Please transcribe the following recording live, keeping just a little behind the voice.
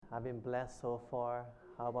I've been blessed so far.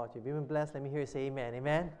 How about you? Have you been blessed? Let me hear you say amen.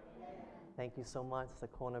 Amen? Thank you so much, the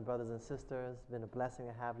Kona brothers and sisters. It's been a blessing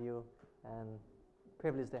to have you and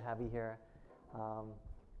privilege to have you here.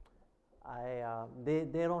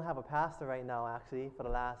 They don't have a pastor right now, actually, for the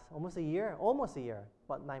last almost a year,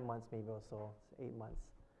 about 9 months maybe or so, 8 months.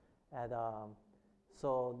 And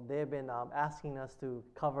so they've been asking us to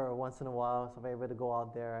cover once in a while, so we're able to go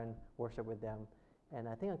out there and worship with them. And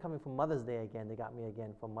I think I'm coming for Mother's Day again. They got me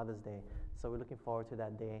again for Mother's Day. So we're looking forward to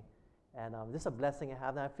that day. And this is a blessing to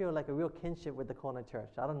have. And I feel like a real kinship with the Kona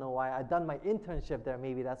Church. I don't know why. I've done my internship there.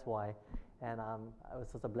 Maybe that's why. And it was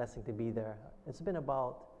such a blessing to be there. It's been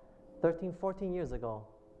about 13, 14 years ago.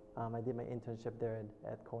 I did my internship there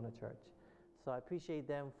at Kona Church. So I appreciate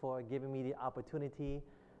them for giving me the opportunity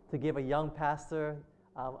to give a young pastor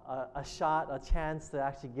a chance to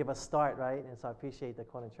actually give a start, right? And so I appreciate the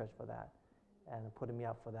Kona Church for that and putting me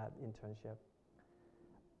up for that internship.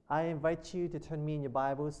 I invite you to turn me in your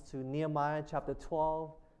Bibles to Nehemiah chapter 1,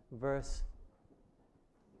 verse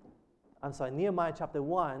 2. Nehemiah chapter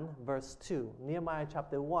 1,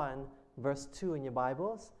 verse 2 in your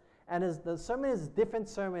Bibles. And the sermon is a different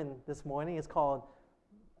sermon this morning. It's called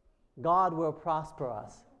God Will Prosper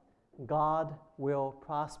Us. God Will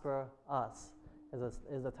Prosper Us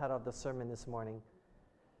is the title of the sermon this morning.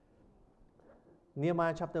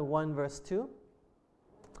 Nehemiah chapter 1, verse 2.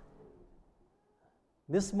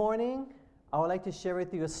 This morning, I would like to share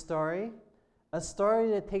with you a story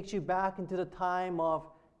that takes you back into the time of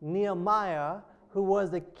Nehemiah, who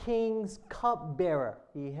was the king's cupbearer.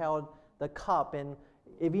 He held the cup, and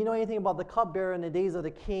if you know anything about the cupbearer in the days of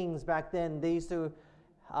the kings back then, they used to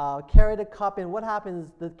carry the cup, and what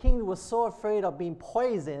happens, the king was so afraid of being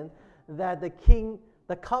poisoned that the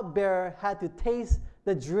cupbearer had to taste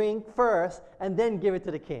the drink first and then give it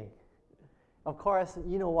to the king. Of course,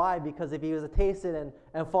 you know why, because if he was to taste it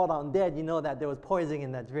and fall down dead, you know that there was poison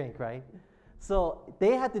in that drink, right? So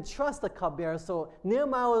they had to trust the cupbearer. So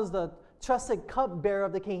Nehemiah was the trusted cupbearer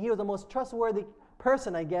of the king. He was the most trustworthy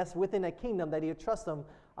person, I guess, within a kingdom that he would trust them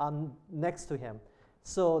next to him.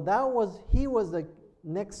 So he was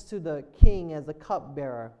next to the king as the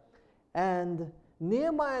cupbearer. And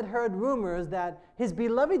Nehemiah had heard rumors that his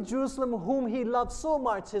beloved Jerusalem, whom he loved so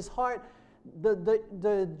much, his heart,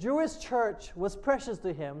 the Jewish church was precious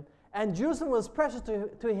to him, and Jerusalem was precious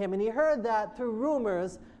to him, and he heard that through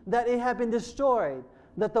rumors that it had been destroyed,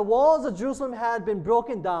 that the walls of Jerusalem had been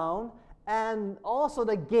broken down, and also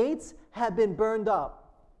the gates had been burned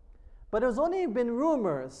up. But there's only been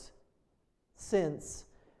rumors since.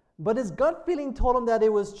 But his gut feeling told him that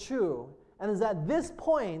it was true, and it's at this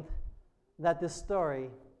point that this story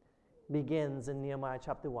begins in Nehemiah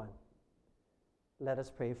chapter 1. Let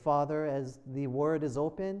us pray. Father, as the word is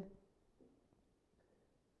open,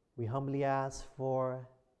 we humbly ask for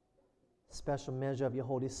a special measure of your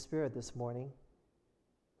Holy Spirit this morning,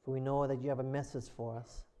 for we know that you have a message for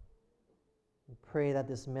us. We pray that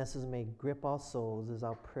this message may grip our souls is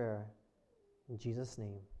our prayer. In Jesus'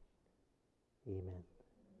 name, amen.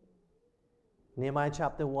 Nehemiah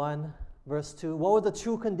chapter 1, verse 2. What was the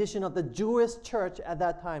true condition of the Jewish church at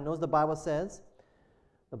that time? Notice the Bible says.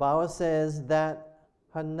 The Bible says that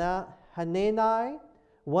Hanani,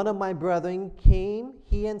 one of my brethren, came,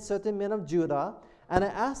 he and certain men of Judah, and I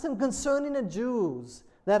asked him concerning the Jews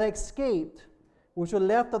that escaped, which were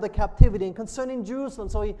left of the captivity, and concerning Jerusalem.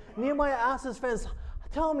 So Nehemiah asked his friends,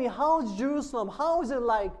 tell me, how's Jerusalem? How is it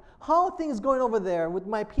like? How are things going over there with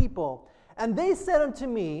my people? And they said unto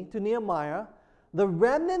me, to Nehemiah, the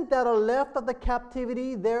remnant that are left of the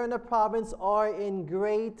captivity there in the province are in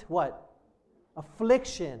great, what?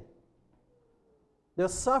 Affliction. They're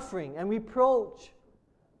suffering and reproach.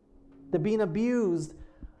 They're being abused.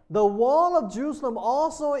 The wall of Jerusalem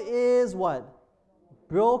also is what?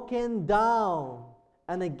 Broken down.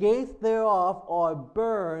 And the gates thereof are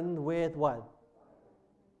burned with what?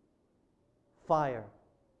 Fire.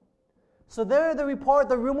 So there the report,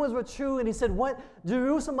 the rumors were true, and he said, what?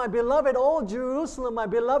 Jerusalem, my beloved, oh Jerusalem, my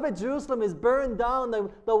beloved Jerusalem is burned down. The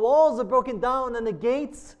walls are broken down and the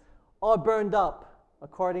gates are burned up,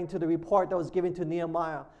 according to the report that was given to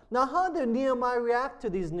Nehemiah. Now, how did Nehemiah react to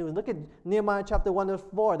these news? Look at Nehemiah chapter 1 verse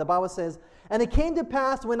 4. The Bible says, and it came to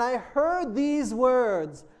pass when I heard these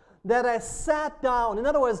words that I sat down. In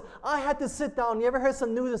other words, I had to sit down. You ever heard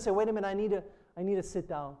some news and say, wait a minute, I need to sit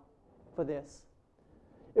down for this.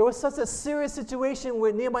 It was such a serious situation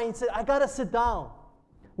where Nehemiah said, I got to sit down.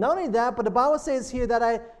 Not only that, but the Bible says here that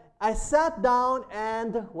I sat down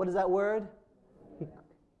and, what is that word? He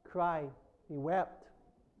cried. He wept.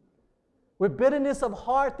 With bitterness of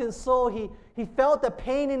heart and soul, he felt the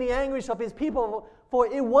pain and the anguish of his people, for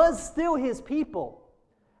it was still his people.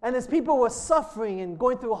 And his people were suffering and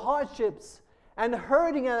going through hardships and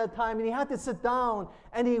hurting at a time, and he had to sit down,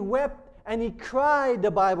 and he wept and he cried,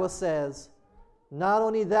 the Bible says. Not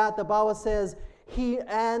only that, the Bible says he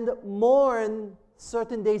mourned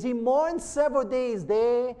certain days. He mourned several days,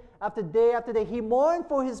 day after day after day. He mourned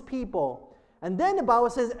for his people. And then the Bible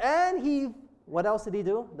says, and he, what else did he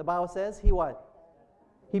do? The Bible says, he what?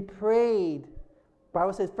 He prayed. The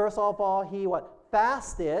Bible says, first of all, he what?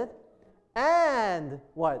 Fasted and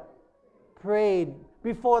what? Prayed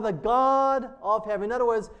before the God of heaven. In other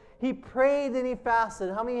words, he prayed and he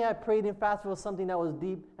fasted. How many have prayed and fasted for something that was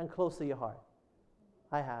deep and close to your heart?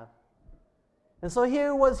 I have. And so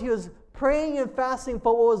here he was praying and fasting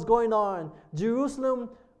for what was going on. Jerusalem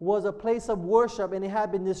was a place of worship, and it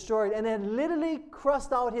had been destroyed, and it had literally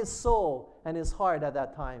crushed out his soul and his heart at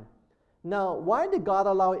that time. Now, why did God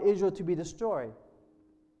allow Israel to be destroyed?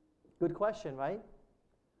 Good question, right?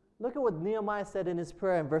 Look at what Nehemiah said in his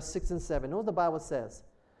prayer in verse 6 and 7. Know what the Bible says.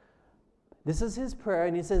 This is his prayer,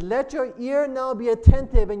 and he says, let your ear now be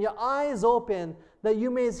attentive and your eyes open, that you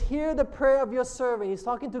may hear the prayer of your servant. He's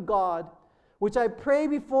talking to God, which I pray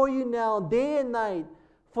before you now, day and night,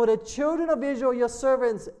 for the children of Israel, your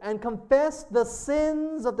servants, and confess the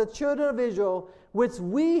sins of the children of Israel, which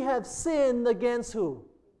we have sinned against who?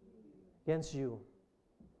 Against you.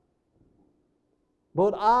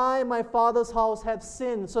 Both I and my father's house have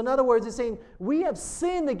sinned. So in other words, he's saying, we have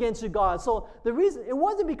sinned against you, God. So the reason, it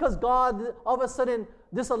wasn't because God all of a sudden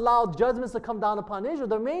disallowed judgments to come down upon Israel.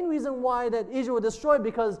 The main reason why that Israel was destroyed,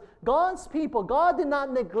 because God's people, God did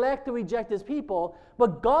not neglect to reject his people,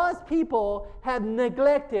 but God's people had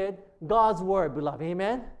neglected God's word, beloved.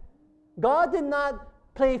 Amen? God did not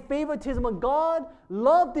play favoritism, but God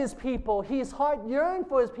loved his people. His heart yearned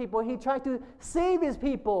for his people. He tried to save his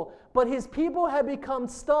people, but his people had become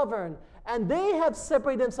stubborn, and they have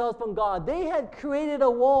separated themselves from God. They had created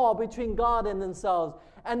a wall between God and themselves,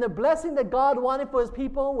 and the blessing that God wanted for his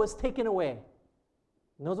people was taken away.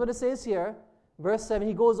 Notice what it says here, verse 7.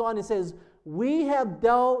 He goes on, he says, we have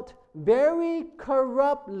dealt very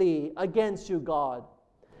corruptly against you, God,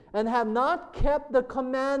 and have not kept the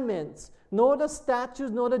commandments, nor the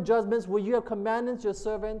statutes, nor the judgments where you have commanded your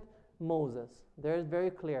servant Moses. There is very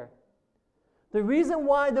clear. The reason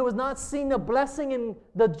why there was not seen a blessing in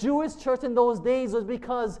the Jewish church in those days was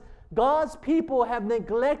because God's people have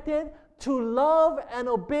neglected to love and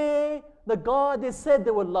obey the God they said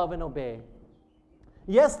they would love and obey.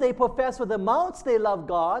 Yes, they profess with their mouths they love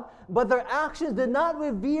God, but their actions did not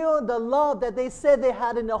reveal the love that they said they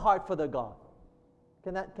had in their heart for their God.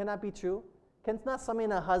 Can that be true? Can not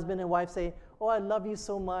something a husband and wife say, oh, I love you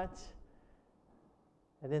so much,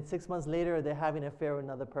 and then 6 months later they're having an affair with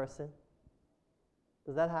another person?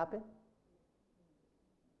 Does that happen?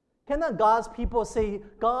 Cannot God's people say,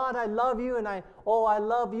 God, I love you, and I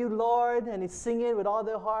love you, Lord, and they sing it with all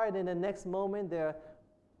their heart, and the next moment they're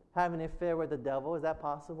having an affair with the devil? Is that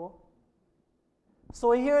possible?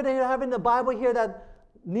 So here they have in the Bible here that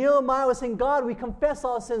Nehemiah was saying, God, we confess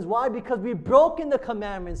our sins. Why? Because we've broken the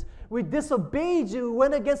commandments. We disobeyed you,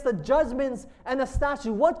 went against the judgments and the statutes.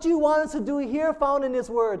 What you want us to do here found in this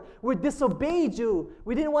word. We disobeyed you.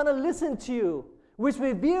 We didn't want to listen to you, which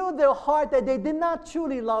revealed their heart that they did not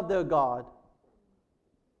truly love their God.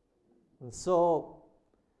 And so,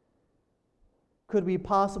 could it be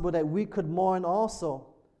possible that we could mourn also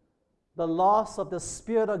the loss of the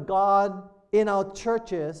Spirit of God in our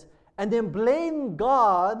churches, and then blame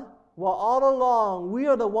God while all along we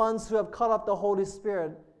are the ones who have cut off the Holy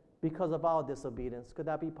Spirit because of our disobedience? Could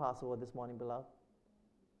that be possible this morning, beloved?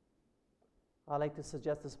 I'd like to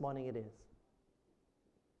suggest this morning it is.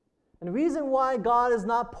 And the reason why God has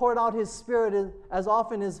not poured out his Spirit as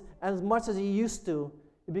often as much as he used to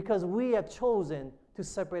is because we have chosen to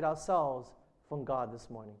separate ourselves from God this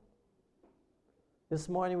morning. This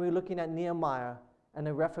morning we're looking at Nehemiah and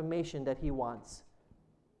the reformation that he wants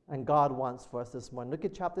and God wants for us this morning. Look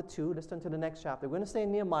at chapter 2. Let's turn to the next chapter. We're going to stay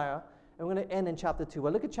in Nehemiah, and we're going to end in chapter 2.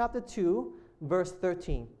 Well, look at chapter 2, verse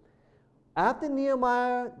 13. After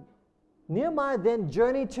Nehemiah then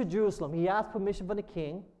journeyed to Jerusalem. He asked permission from the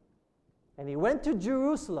king, and he went to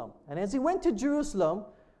Jerusalem. And as he went to Jerusalem,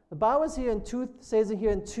 the Bible says it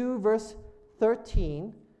here in 2, verse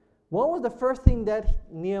 13. What was the first thing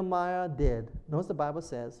that Nehemiah did? Notice the Bible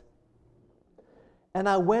says, and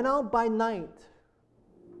I went out by night.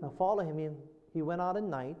 Now follow him. He went out at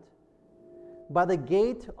night by the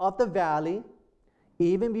gate of the valley,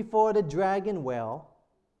 even before the dragon well,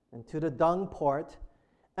 and to the dung port,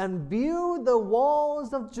 and viewed the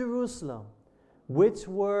walls of Jerusalem, which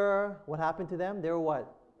were, what happened to them? They were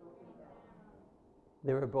what?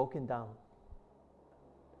 They were broken down.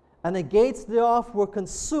 And the gates thereof were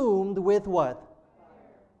consumed with what?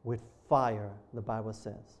 With fire, the Bible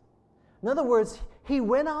says. In other words, he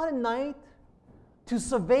went out at night to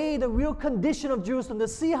survey the real condition of Jerusalem, to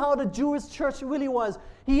see how the Jewish church really was.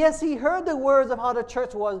 Yes, he heard the words of how the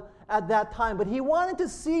church was at that time, but he wanted to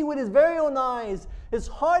see with his very own eyes. His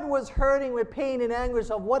heart was hurting with pain and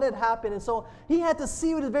anguish of what had happened, and so he had to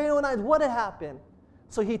see with his very own eyes what had happened.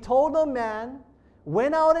 So he told the man,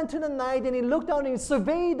 went out into the night, and he looked out and he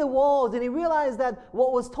surveyed the walls, and he realized that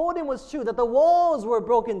what was told him was true, that the walls were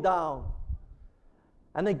broken down,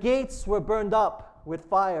 and the gates were burned up with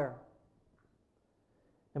fire.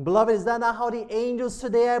 And beloved, is that not how the angels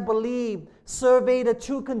today, I believe, survey the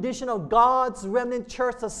true condition of God's remnant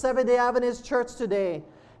church, the Seventh-day Adventist church today?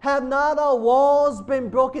 Have not our walls been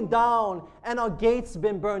broken down and our gates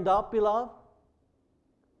been burned up, beloved?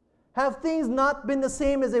 Have things not been the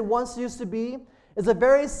same as they once used to be? It's a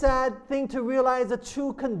very sad thing to realize the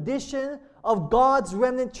true condition of God's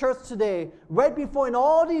remnant church today. Right before, in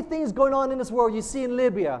all these things going on in this world, you see in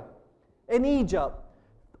Libya, in Egypt,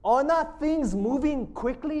 are not things moving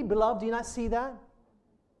quickly, beloved? Do you not see that?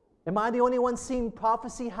 Am I the only one seeing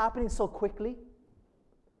prophecy happening so quickly?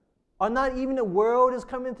 Are not even the world is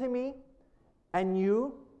coming to me? And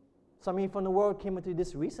you? Some of you from the world came into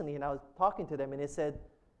this recently, and I was talking to them, and they said,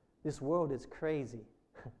 this world is crazy.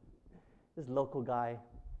 This local guy,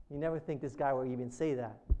 you never think this guy will even say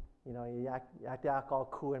that. You know, you act all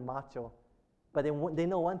cool and macho. But they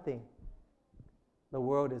know one thing. The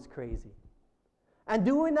world is crazy. And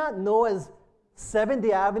do we not know as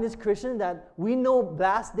Seventh-day Adventist Christians that we know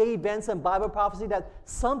last day events and Bible prophecy that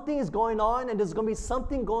something is going on and there's going to be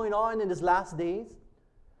something going on in these last days?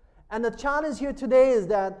 And the challenge here today is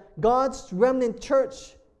that God's remnant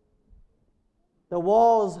church, the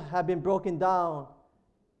walls have been broken down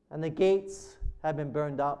and the gates have been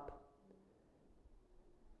burned up.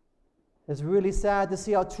 It's really sad to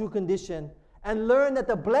see our true condition and learn that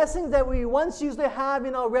the blessings that we once used to have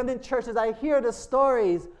in our remnant churches, I hear the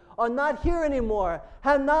stories, are not here anymore.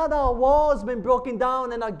 Have not our walls been broken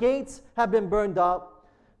down and our gates have been burned up?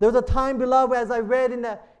 There was a time, beloved, as I read in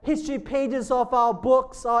the history pages of our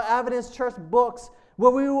books, our Adventist church books,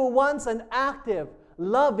 where we were once an active,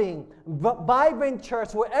 loving, vibrant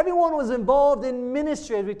church where everyone was involved in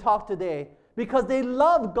ministry as we talk today because they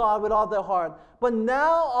loved God with all their heart. But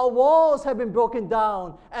now our walls have been broken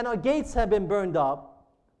down and our gates have been burned up.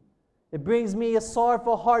 It brings me a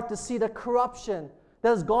sorrowful heart to see the corruption that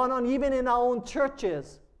has gone on even in our own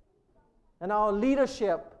churches and our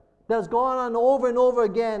leadership that has gone on over and over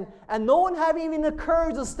again, and no one having even the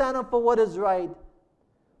courage to stand up for what is right.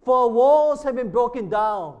 For our walls have been broken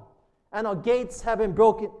down and our gates have been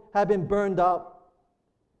burned up.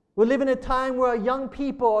 We live in a time where our young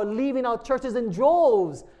people are leaving our churches in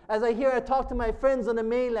droves. As I talk to my friends on the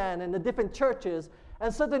mainland and the different churches,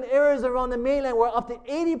 and certain areas around the mainland where up to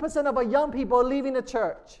 80% of our young people are leaving the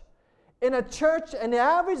church. In a church, and the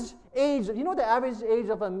average age, you know what the average age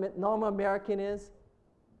of a normal American is?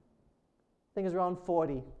 I think it's around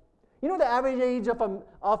 40. You know what the average age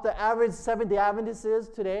of the average Seventh-day Adventist is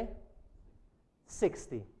today?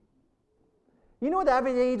 60. You know what the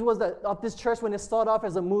average age was of this church when it started off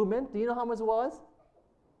as a movement? Do you know how much it was?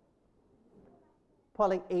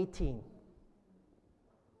 Probably like 18.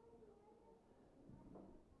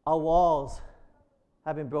 Our walls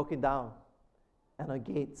have been broken down and our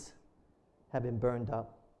gates have been burned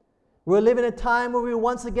up. We're living in a time where we're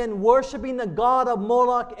once again worshiping the god of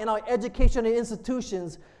Moloch in our educational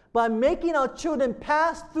institutions by making our children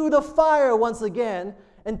pass through the fire once again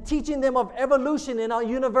and teaching them of evolution in our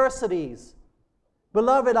universities.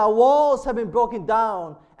 Beloved, our walls have been broken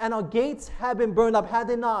down and our gates have been burned up, had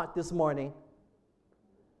they not, this morning?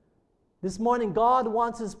 This morning, God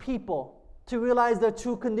wants His people to realize their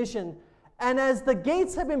true condition. And as the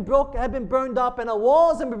gates have been burned up and our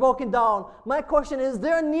walls have been broken down, my question is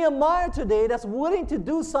there a Nehemiah today that's willing to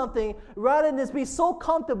do something rather than just be so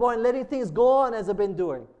comfortable and letting things go on as they've been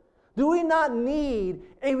doing? Do we not need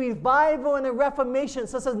a revival and a reformation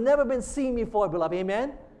such as never been seen before, beloved?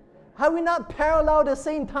 Amen? Have we not paralleled the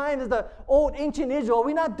same time as the old ancient Israel? Are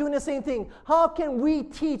we not doing the same thing? How can we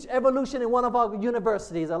teach evolution in one of our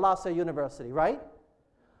universities, Al Azhar University, right?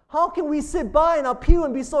 How can we sit by in our pew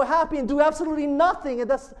and be so happy and do absolutely nothing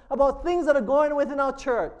about things that are going on within our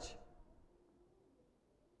church?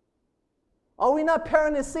 Are we not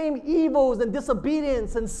parroting the same evils and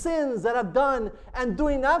disobedience and sins that have done and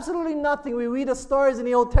doing absolutely nothing? We read the stories in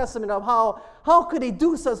the Old Testament of how could they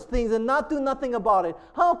do such things and not do nothing about it?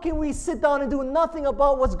 How can we sit down and do nothing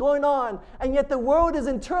about what's going on, and yet the world is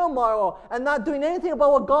in turmoil and not doing anything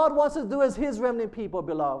about what God wants us to do as His remnant people,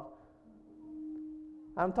 beloved?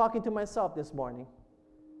 I'm talking to myself this morning,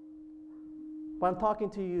 but I'm talking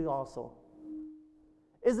to you also.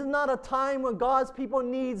 Is it not a time when God's people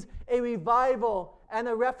needs a revival and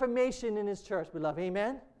a reformation in His church, beloved?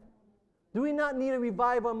 Amen? Do we not need a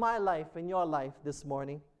revival in my life, in your life this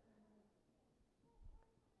morning?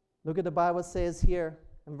 Look at the Bible says here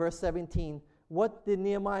in verse 17. What did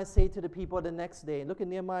Nehemiah say to the people the next day? Look at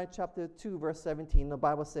Nehemiah chapter 2, verse 17. The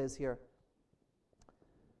Bible says here,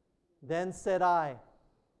 "Then said I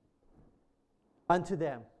unto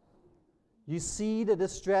them, you see the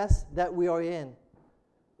distress that we are in.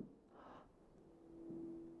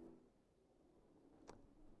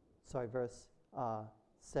 Verse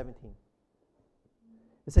 17.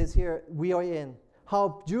 It says here, we are in.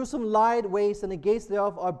 How Jerusalem lied waste, and the gates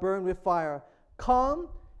thereof are burned with fire. Come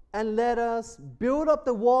and let us build up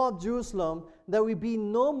the wall of Jerusalem, that we be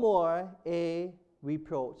no more a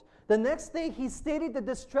reproach." The next day, he stated the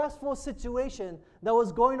distressful situation that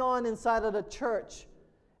was going on inside of the church.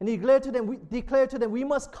 And he declared to them, we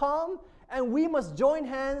must come and we must join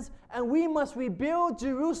hands and we must rebuild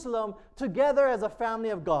Jerusalem together as a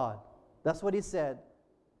family of God. That's what he said.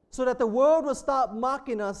 So that the world will stop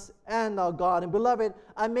mocking us and our God. And beloved,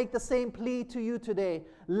 I make the same plea to you today.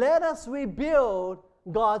 Let us rebuild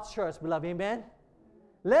God's church, beloved. Amen?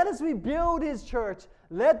 Let us rebuild His church.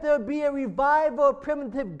 Let there be a revival of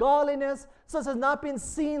primitive godliness such as not been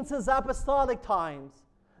seen since apostolic times.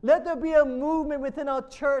 Let there be a movement within our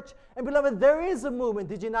church. And beloved, there is a movement.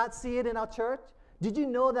 Did you not see it in our church? Did you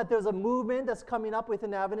know that there's a movement that's coming up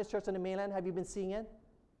within the Adventist Church on the mainland? Have you been seeing it?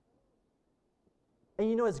 And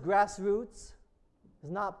you know it's grassroots.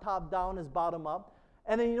 It's not top down, it's bottom up.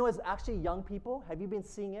 And then you know it's actually young people. Have you been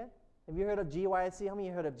seeing it? Have you heard of GYC? How many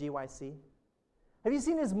of you heard of GYC? Have you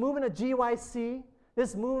seen this movement of GYC?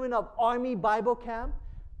 This movement of Army Bible Camp?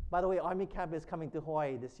 By the way, Army Camp is coming to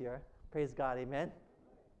Hawaii this year. Praise God, amen.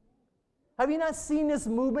 Have you not seen this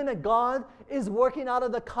movement that God is working out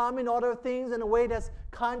of the common order of things in a way that's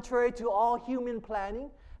contrary to all human planning?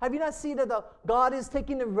 Have you not seen that God is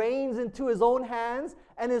taking the reins into His own hands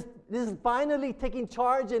and is finally taking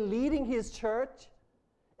charge and leading His church?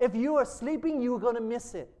 If you are sleeping, you're going to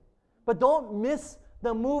miss it. But don't miss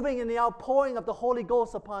the moving and the outpouring of the Holy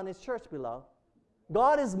Ghost upon His church, beloved.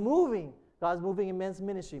 God is moving. God is moving in men's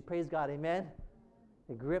ministry. Praise God, amen.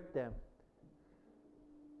 It gripped them.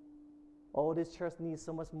 Oh, this church needs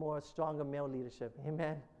so much more stronger male leadership.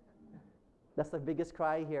 Amen. That's the biggest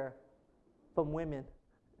cry here from women.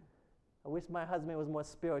 I wish my husband was more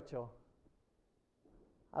spiritual.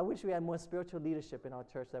 I wish we had more spiritual leadership in our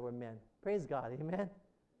church that were men. Praise God, amen.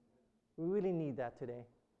 We really need that today.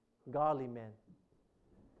 Godly men.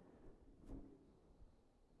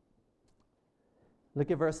 Look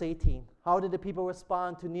at verse 18. How did the people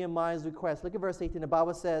respond to Nehemiah's request? Look at verse 18. The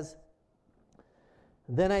Bible says,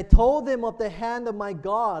 "Then I told them of the hand of my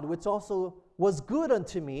God, which also was good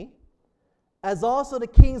unto me, as also the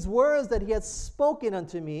king's words that he had spoken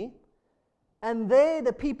unto me. And they,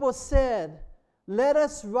 the people, said, let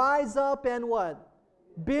us rise up and" what?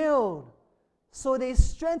 "Build." So they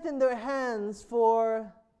strengthened their hands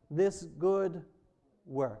for this good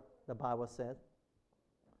work, the Bible said.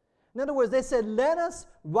 In other words, they said, let us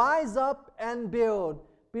rise up and build.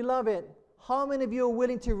 Beloved, how many of you are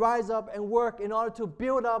willing to rise up and work in order to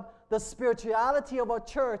build up the spirituality of our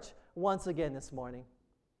church once again this morning?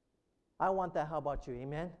 I want that. How about you?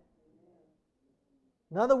 Amen?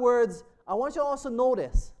 In other words, I want you to also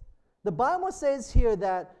notice, the Bible says here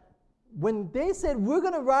that when they said, we're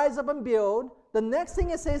going to rise up and build, the next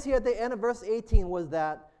thing it says here at the end of verse 18 was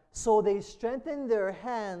that, so they strengthened their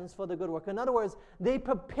hands for the good work. In other words, they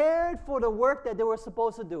prepared for the work that they were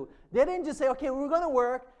supposed to do. They didn't just say, okay, we're going to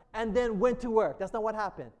work, and then went to work. That's not what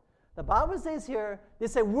happened. The Bible says here, they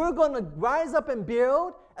said, we're going to rise up and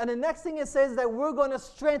build, and the next thing it says is that we're going to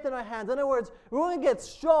strengthen our hands. In other words, we're going to get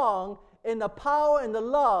strong in the power and the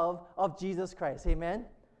love of Jesus Christ. Amen?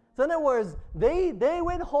 So in other words, they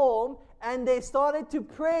went home, and they started to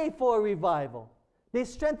pray for a revival. They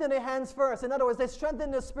strengthened their hands first. In other words, they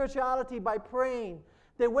strengthened their spirituality by praying.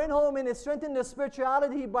 They went home and they strengthened their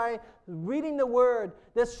spirituality by reading the Word.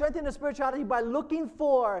 They strengthened their spirituality by looking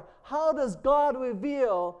for how does God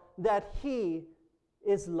reveal that He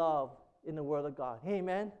is love in the Word of God.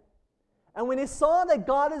 Amen? And when they saw that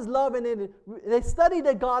God is love and they studied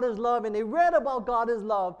that God is love and they read about God is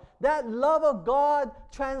love, that love of God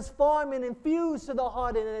transformed and infused to the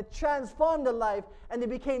heart and it transformed the life and they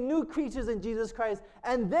became new creatures in Jesus Christ.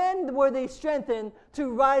 And then were they strengthened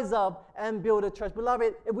to rise up and build a church.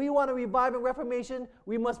 Beloved, if we want to revive and reformation,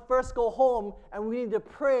 we must first go home and we need to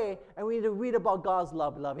pray and we need to read about God's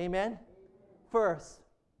love, beloved. Amen? First.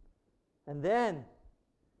 And then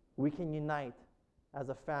we can unite as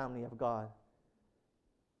a family of God.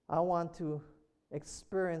 I want to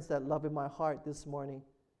experience that love in my heart this morning.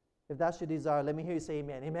 If that's your desire, let me hear you say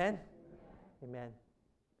amen. Amen? Amen.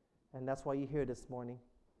 And that's why you're here this morning.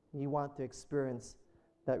 You want to experience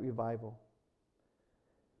that revival.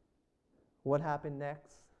 What happened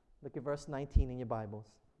next? Look at verse 19 in your Bibles.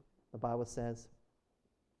 The Bible says,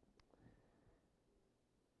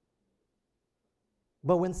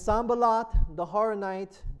 "But when Sanballat the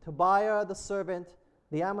Horonite, Tobiah the servant,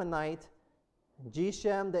 the Ammonite, and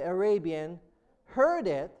Geshem the Arabian heard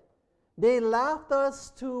it, they laughed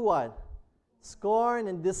us to what? Scorn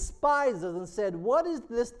and despised us and said, 'What is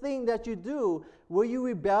this thing that you do? Will you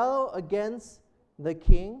rebel against the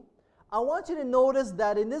king?'" I want you to notice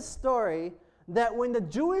that in this story, that when the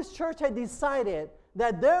Jewish church had decided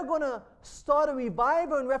that they're going to start a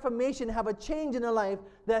revival and reformation, have a change in their life,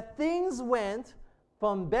 that things went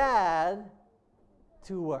from bad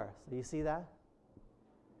to worse. Do you see that?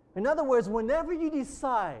 In other words, whenever you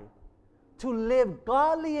decide to live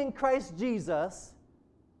godly in Christ Jesus,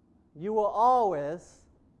 you will always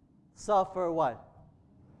suffer what?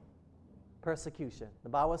 Persecution. The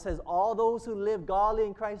Bible says all those who live godly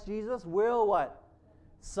in Christ Jesus will what?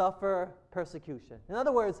 Suffer persecution. In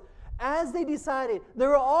other words, as they decided, they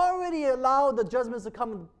were already allowed the judgments to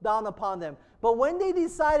come down upon them. But when they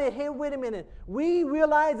decided, hey, wait a minute, we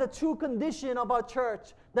realize the true condition of our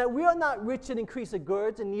church, that we are not rich in increased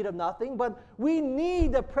goods, in need of nothing, but we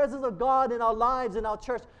need the presence of God in our lives, in our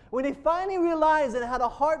church. When they finally realized and had a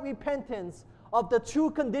heart repentance of the true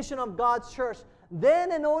condition of God's church,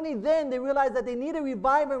 then and only then they realized that they need a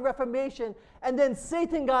revival and reformation, and then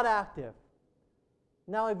Satan got active.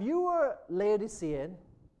 Now, if you were Laodicean,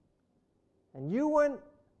 and you weren't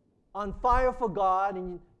on fire for God,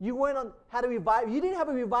 and you weren't had a revival, you didn't have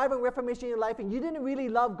a revival and reformation in your life, and you didn't really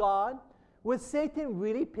love God, would Satan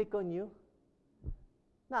really pick on you?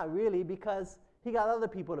 Not really, because he got other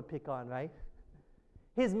people to pick on, right?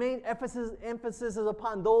 His main emphasis is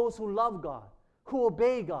upon those who love God, who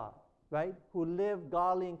obey God, right? Who live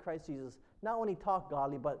godly in Christ Jesus. Not only talk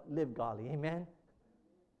godly, but live godly. Amen?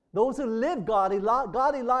 Those who live godly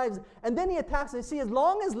lives. And then he attacks and see, as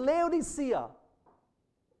long as Laodicea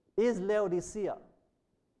is Laodicea,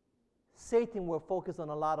 Satan will focus on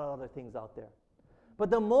a lot of other things out there. But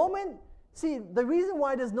the moment, see, the reason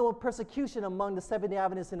why there's no persecution among the Seventh-day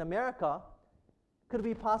Adventists in America could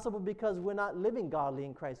be possible because we're not living godly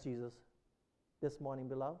in Christ Jesus this morning,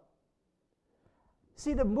 beloved.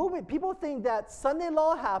 See, the movement, people think that Sunday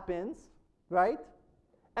law happens, right?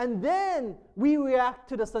 And then we react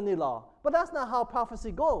to the Sunday law. But that's not how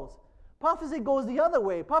prophecy goes. Prophecy goes the other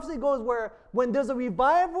way. Prophecy goes where when there's a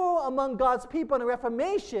revival among God's people and a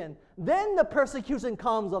reformation, then the persecution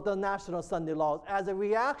comes of the national Sunday laws as a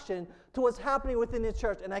reaction to what's happening within the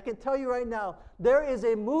church. And I can tell you right now, there is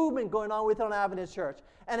a movement going on within our Adventist church.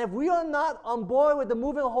 And if we are not on board with the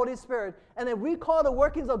movement of the Holy Spirit, and if we call the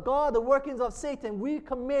workings of God the workings of Satan, we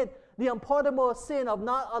commit the unpardonable sin of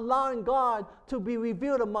not allowing God to be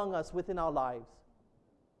revealed among us within our lives.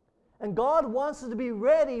 And God wants us to be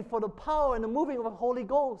ready for the power and the moving of the Holy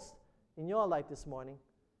Ghost in your life this morning.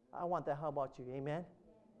 I want that. How about you? Amen?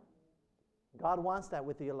 God wants that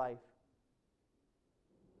with your life.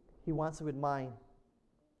 He wants it with mine.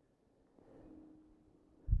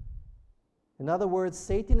 In other words,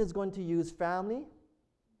 Satan is going to use family,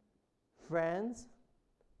 friends,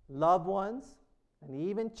 loved ones, and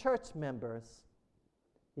even church members,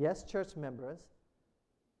 yes, church members,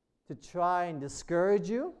 to try and discourage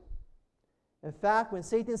you. In fact, when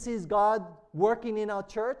Satan sees God working in our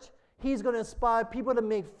church, he's going to inspire people to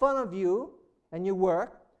make fun of you and your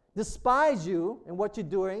work, despise you and what you're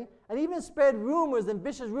doing, and even spread rumors and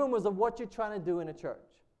vicious rumors of what you're trying to do in a church.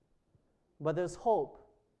 But there's hope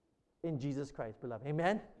in Jesus Christ, beloved.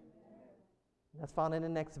 Amen? That's found in the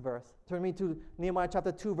next verse. Turn me to Nehemiah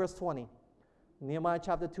chapter 2, verse 20. Nehemiah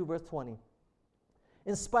chapter 2, verse 20.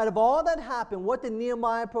 In spite of all that happened, what did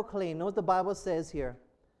Nehemiah proclaim? Note what the Bible says here.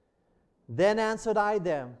 Then answered I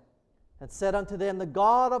them, and said unto them, the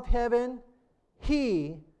God of heaven,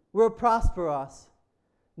 he will prosper us.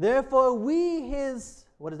 Therefore we, his,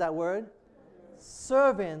 what is that word?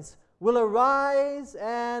 Servants, will arise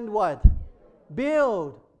and what?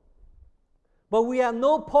 Build. But we have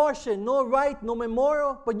no portion, no right, no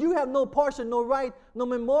memorial. But you have no portion, no right, no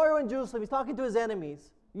memorial in Jerusalem. He's talking to his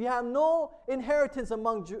enemies. You have no inheritance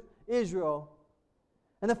among Israel.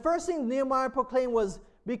 And the first thing Nehemiah proclaimed was,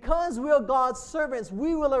 because we are God's servants,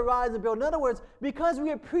 we will arise and build. In other words, because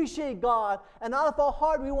we appreciate God, and out of our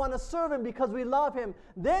heart we want to serve Him because we love Him,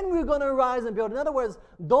 then we're going to arise and build. In other words,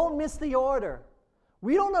 don't miss the order.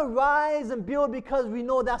 We don't arise and build because we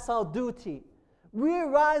know that's our duty. We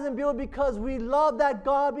arise and build because we love that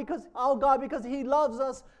God, because our God, because He loves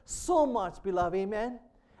us so much, beloved. Amen?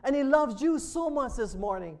 And He loves you so much this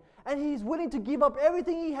morning. And He's willing to give up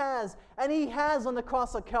everything He has. And He has on the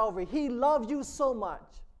cross of Calvary. He loves you so much.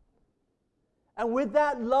 And with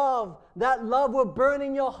that love will burn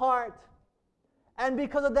in your heart. And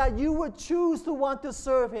because of that, you will choose to want to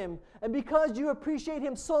serve Him. And because you appreciate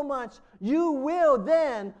Him so much, you will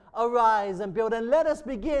then arise and build. And let us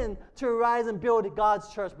begin to arise and build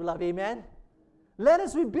God's church, beloved. Amen? Let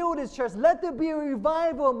us rebuild His church. Let there be a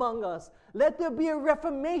revival among us. Let there be a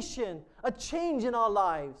reformation, a change in our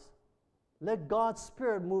lives. Let God's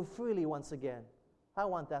Spirit move freely once again. I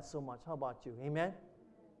want that so much. How about you? Amen?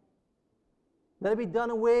 Let it be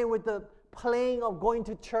done away with the playing of going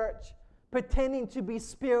to church, pretending to be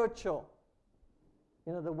spiritual.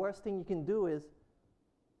 You know, the worst thing you can do is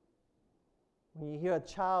when you hear a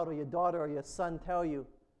child or your daughter or your son tell you,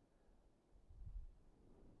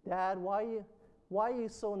 Dad, why are you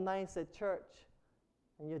so nice at church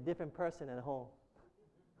and you're a different person at home?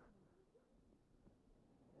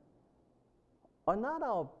 Are not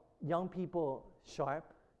our young people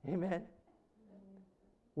sharp? Amen?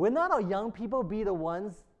 Will not our young people be the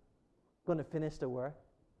ones going to finish the work?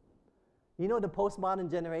 You know, the postmodern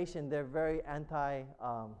generation, they're very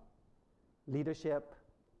anti-leadership,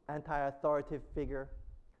 anti-authoritative figure.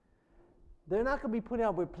 They're not going to be putting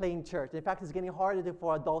up with playing church. In fact, it's getting harder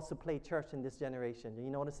for adults to play church in this generation. Are you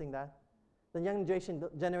noticing that? The young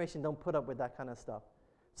generation don't put up with that kind of stuff.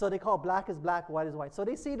 So they call black is black, white is white. So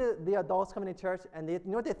they see the adults coming to church, and you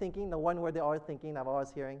know what they're thinking? The one word they're always thinking, I'm always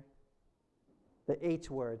hearing? The H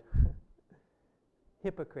word.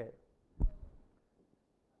 Hypocrite.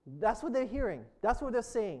 That's what they're hearing. That's what they're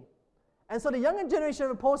saying. And so the younger generation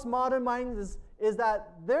of postmodern minds is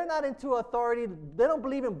that they're not into authority. They don't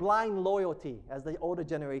believe in blind loyalty as the older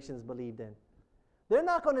generations believed in. They're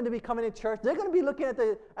not going to be coming to church. They're going to be looking at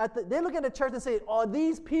they're looking at the church and saying, are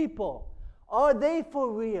these people, are they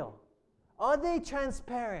for real? Are they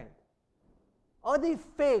transparent? Are they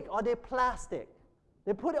fake? Are they plastic?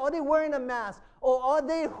 Are they wearing a mask? Or are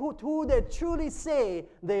they who they truly say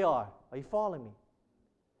they are? Are you following me?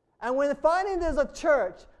 And when finding there's a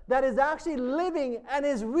church that is actually living and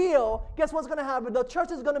is real, guess what's going to happen? The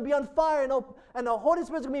church is going to be on fire, and the Holy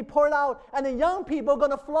Spirit is going to be poured out, and the young people are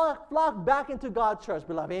going to flock back into God's church,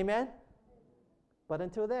 beloved. Amen? But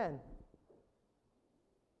until then,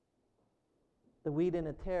 the wheat and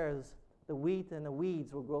the tares, the wheat and the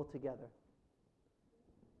weeds will grow together.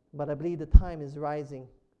 But I believe the time is rising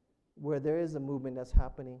where there is a movement that's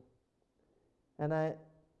happening. And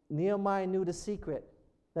Nehemiah knew the secret,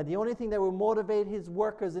 that the only thing that will motivate his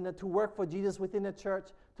workers to work for Jesus within the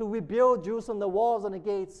church, to rebuild Jerusalem, the walls and the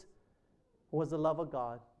gates, was the love of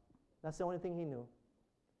God. That's the only thing he knew.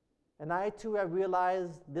 And I too have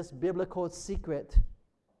realized this biblical secret.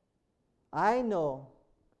 I know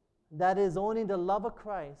that it is only the love of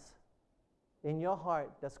Christ in your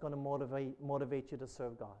heart that's going to motivate you to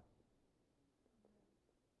serve God.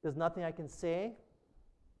 There's nothing I can say.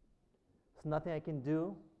 There's nothing I can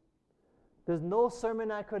do. There's no sermon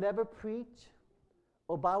I could ever preach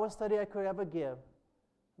or Bible study I could ever give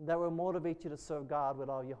that will motivate you to serve God with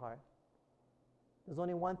all your heart. There's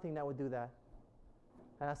only one thing that would do that,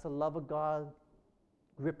 and that's the love of God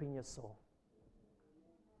gripping your soul.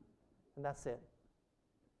 And that's it.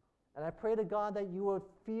 And I pray to God that you will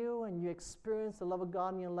feel and you experience the love of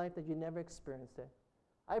God in your life that you never experienced it.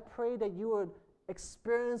 I pray that you would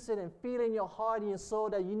experience it and feel it in your heart and your soul,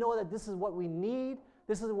 that you know that this is what we need.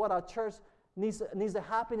 This is what our church needs to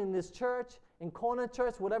happen in this church, in Corner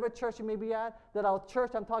Church, whatever church you may be at, that our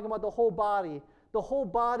church, I'm talking about the whole body,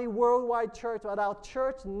 worldwide church, that our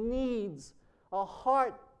church needs a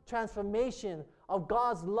heart transformation of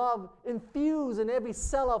God's love infused in every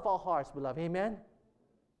cell of our hearts, beloved. Amen?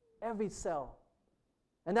 Every cell.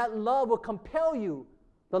 And that love will compel you.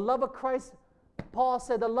 The love of Christ, Paul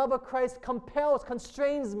said, the love of Christ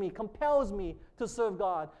constrains me, compels me to serve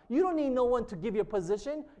God. You don't need no one to give you a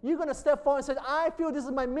position. You're going to step forward and say, I feel this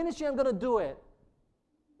is my ministry, I'm going to do it.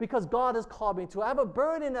 Because God has called me to. I have a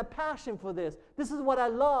burden, a passion for this. This is what I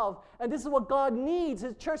love, and this is what God needs.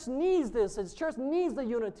 His church needs this. His church needs the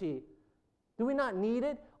unity. Do we not need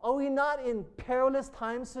it? Are we not in perilous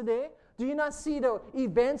times today? Do you not see the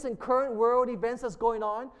events and current world events that's going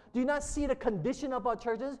on? Do you not see the condition of our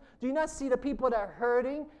churches? Do you not see the people that are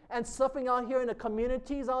hurting and suffering out here in the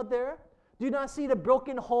communities out there? Do you not see the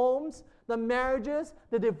broken homes, the marriages,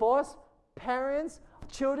 the divorced parents,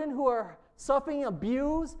 children who are suffering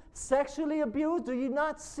abuse, sexually abused? Do you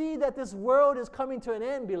not see that this world is coming to an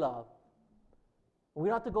end, beloved? We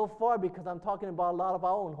don't have to go far because I'm talking about a lot of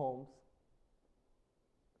our own homes.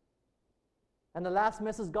 And the last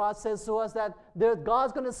message God says to us that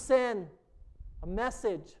God's going to send a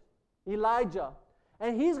message, Elijah.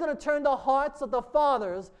 And he's going to turn the hearts of the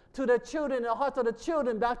fathers to the children, and the hearts of the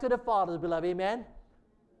children back to the fathers, beloved. Amen?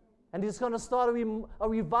 And he's going to start a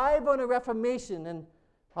revival and a reformation. And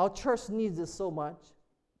our church needs this so much.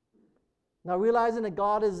 Now, realizing that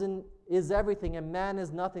God is everything and man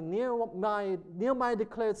is nothing, Nehemiah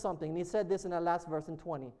declared something. And he said this in that last verse in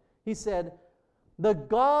 20. He said, the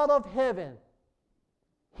God of heaven,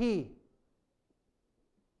 He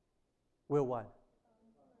will what?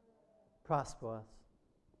 Prosper us.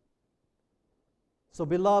 So,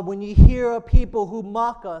 beloved, when you hear of people who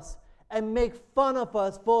mock us and make fun of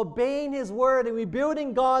us for obeying His word and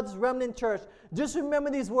rebuilding God's remnant church, just remember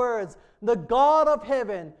these words. The God of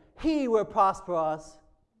heaven, He will prosper us.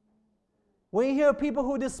 When you hear people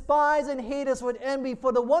who despise and hate us with envy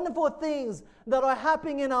for the wonderful things that are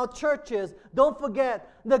happening in our churches, don't forget,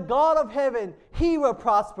 the God of heaven, He will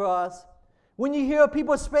prosper us. When you hear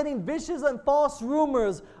people spreading vicious and false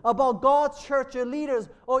rumors about God's church or leaders,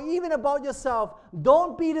 or even about yourself,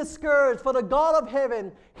 don't be discouraged, for the God of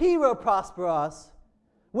heaven, He will prosper us.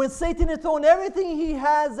 When Satan is throwing everything he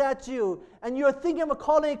has at you, and you're thinking of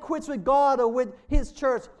calling it quits with God or with His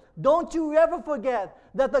church, don't you ever forget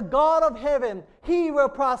that the God of heaven, He will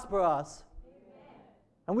prosper us. Amen.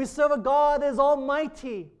 And we serve a God that is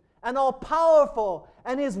almighty and all-powerful,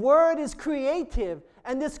 and His word is creative.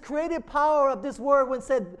 And this creative power of this word, when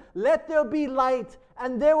said, let there be light,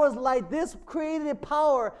 and there was light, this creative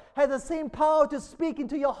power has the same power to speak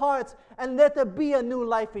into your hearts and let there be a new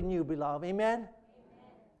life in you, beloved. Amen? Amen.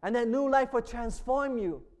 And that new life will transform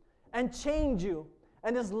you and change you.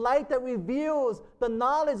 And this light that reveals the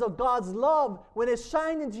knowledge of God's love, when it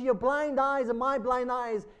shines into your blind eyes and my blind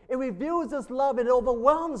eyes, it reveals this love and it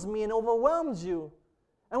overwhelms me and overwhelms you.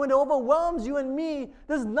 And when it overwhelms you and me,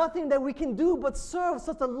 there's nothing that we can do but serve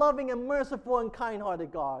such a loving and merciful and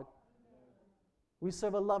kind-hearted God. We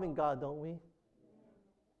serve a loving God, don't we?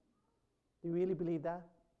 Do you really believe that?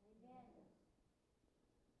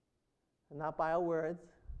 And not by our words,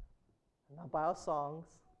 not by our songs,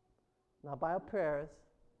 not by our prayers,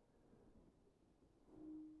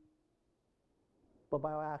 but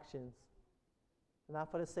by our actions. Not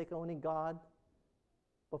for the sake of only God,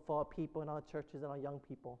 but for our people in our churches and our young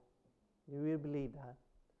people. Do you really believe that?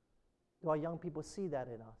 Do our young people see that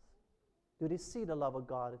in us? Do they see the love of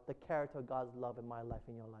God, the character of God's love in my life,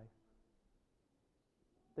 in your life?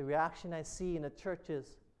 The reaction I see in the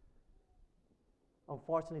churches,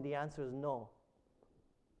 unfortunately, the answer is no.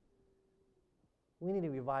 We need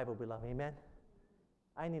a revival, beloved. Amen?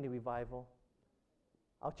 I need a revival.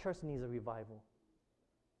 Our church needs a revival.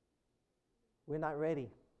 We're not ready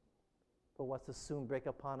for what's to soon break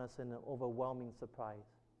upon us in an overwhelming surprise.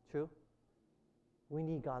 True? We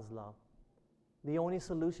need God's love. The only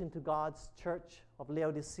solution to God's church of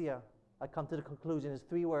Laodicea, I come to the conclusion, is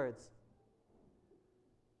 3 words.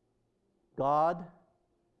 God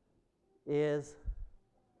is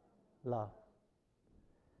love.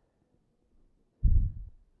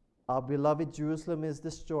 Our beloved Jerusalem is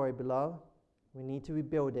destroyed, beloved. We need to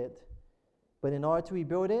rebuild it. But in order to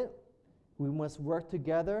rebuild it, we must work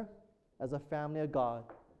together as a family of God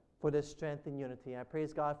for their strength and unity. I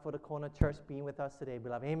praise God for the Kona Church being with us today,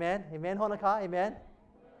 beloved. Amen? Amen, Honoka? Amen?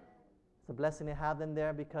 It's a blessing to have them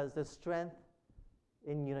there because there's strength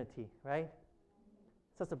in unity, right?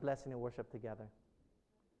 It's such a blessing to worship together.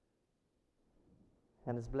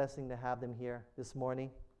 And it's a blessing to have them here this morning.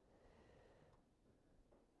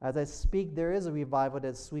 As I speak, there is a revival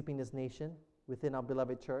that's sweeping this nation within our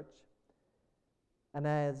beloved church. And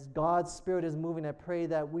as God's Spirit is moving, I pray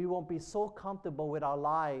that we won't be so comfortable with our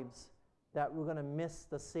lives that we're going to miss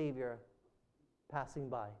the Savior passing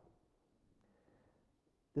by.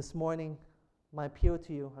 This morning, my appeal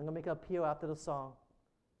to you, I'm going to make an appeal after the song,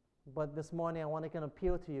 but this morning I want to make an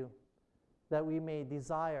appeal to you that we may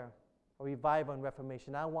desire a revival and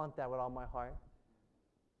reformation. I want that with all my heart.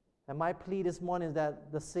 And my plea this morning is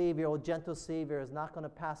that the Savior, or gentle Savior, is not going to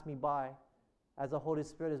pass me by as the Holy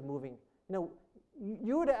Spirit is moving. You know,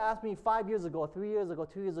 you would have asked me 5 years ago, 3 years ago,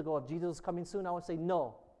 2 years ago if Jesus was coming soon, I would say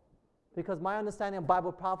no. Because my understanding of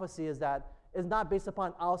Bible prophecy is that it's not based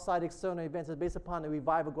upon outside external events, it's based upon the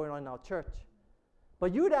revival going on in our church.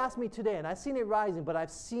 But you would ask me today, and I've seen it rising, but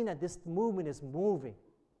I've seen that this movement is moving.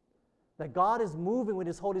 That God is moving with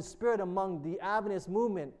His Holy Spirit among the Adventist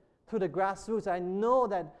movement through the grassroots. I know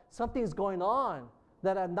that something's going on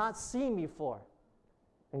that I've not seen before.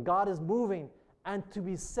 And God is moving. And to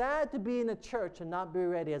be sad to be in a church and not be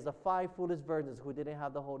ready as the 5 foolish virgins who didn't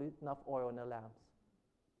have the holy enough oil in their lamps.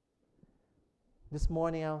 This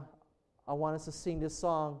morning, I want us to sing this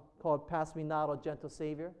song called Pass Me Not, O Gentle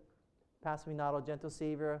Savior. Pass Me Not, O Gentle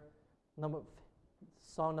Savior.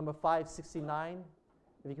 Song number 569.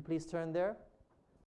 If you could please turn there.